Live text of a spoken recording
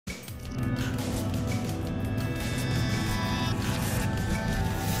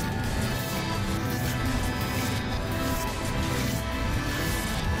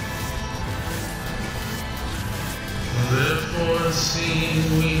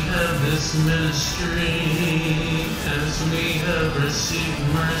this ministry as we have received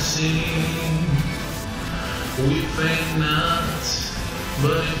mercy. We faint not,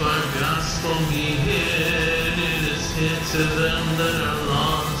 but if our gospel be hid, it is hid to them that are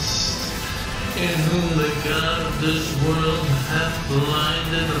lost, in whom the God of this world hath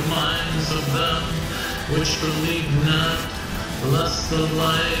blinded the minds of them which believe not, lest the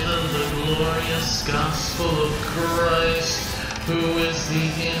light of the glorious gospel of Christ, who is the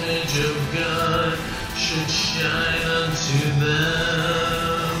image of God, should shine unto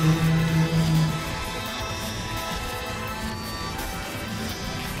them.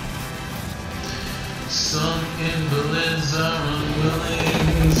 Some invalids are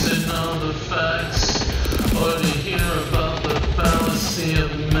unwilling to know the facts, or to hear about the fallacy of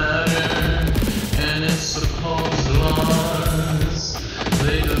matter and its supposed laws.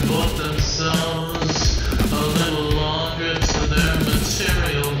 They devote themselves a little longer to their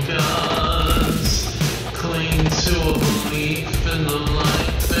material gods, cling to a belief in the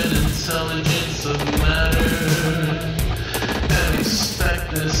life and intelligence of matter, and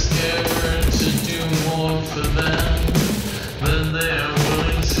expect this error to do more for them than they are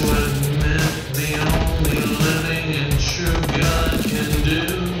willing to admit the only living and true God can do.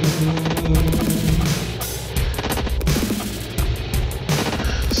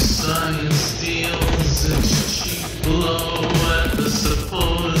 Science deals its cheap blow at the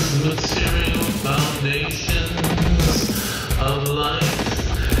supposed material foundations of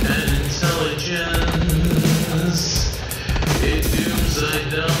life and intelligence. It dooms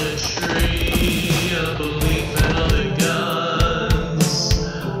idolatry, a belief in other gods,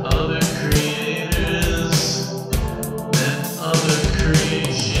 other creators, and other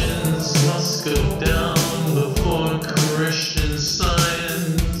creations must go down before Christian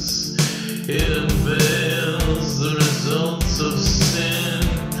science. It unveils the results of sin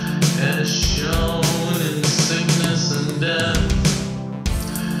as shown in sickness and death.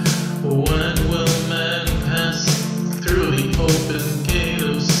 When will man pass through the open gate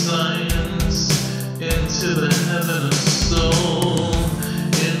of science into the heaven of soul,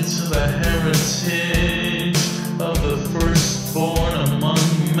 into the heritage of the firstborn among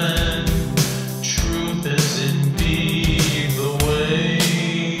men? Truth is indeed the way.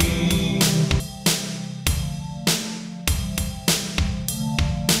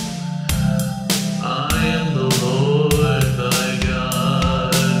 I am the Lord thy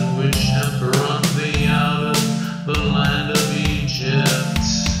God, which hath brought thee out of the land of Egypt,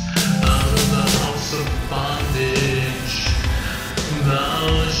 out of the house of bondage.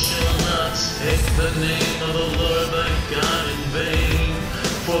 Thou shalt not take the name of the Lord thy God in vain,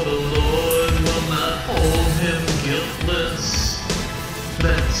 for the Lord will not hold him guiltless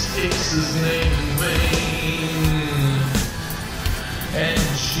that takes his name in vain. And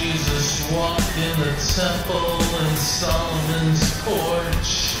Jesus walked in the temple in Solomon's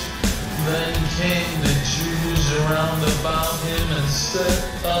porch. Then came the Jews around about him and said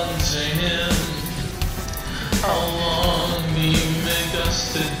unto him, How long do you make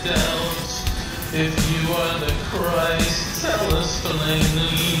us to doubt? If you are the Christ, tell us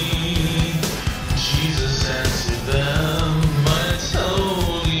plainly. Jesus answered them, I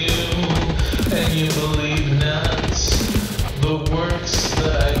told you, and you believe not. The works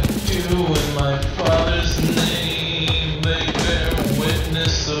that I do in my Father's name, they bear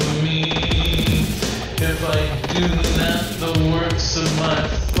witness of me. If I do not the works of my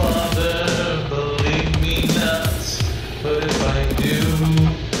Father, believe me not. But if I do,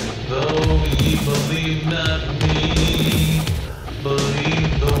 though ye believe not me,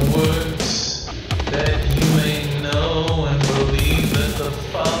 believe the works, that you may know and believe that the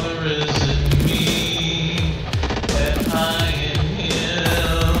Father is in me, and I in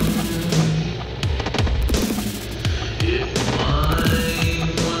him. If mine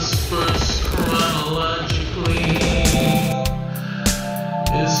was first chronologically,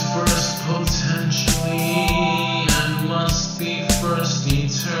 is first potentially, and must be first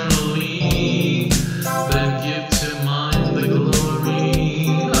eternally,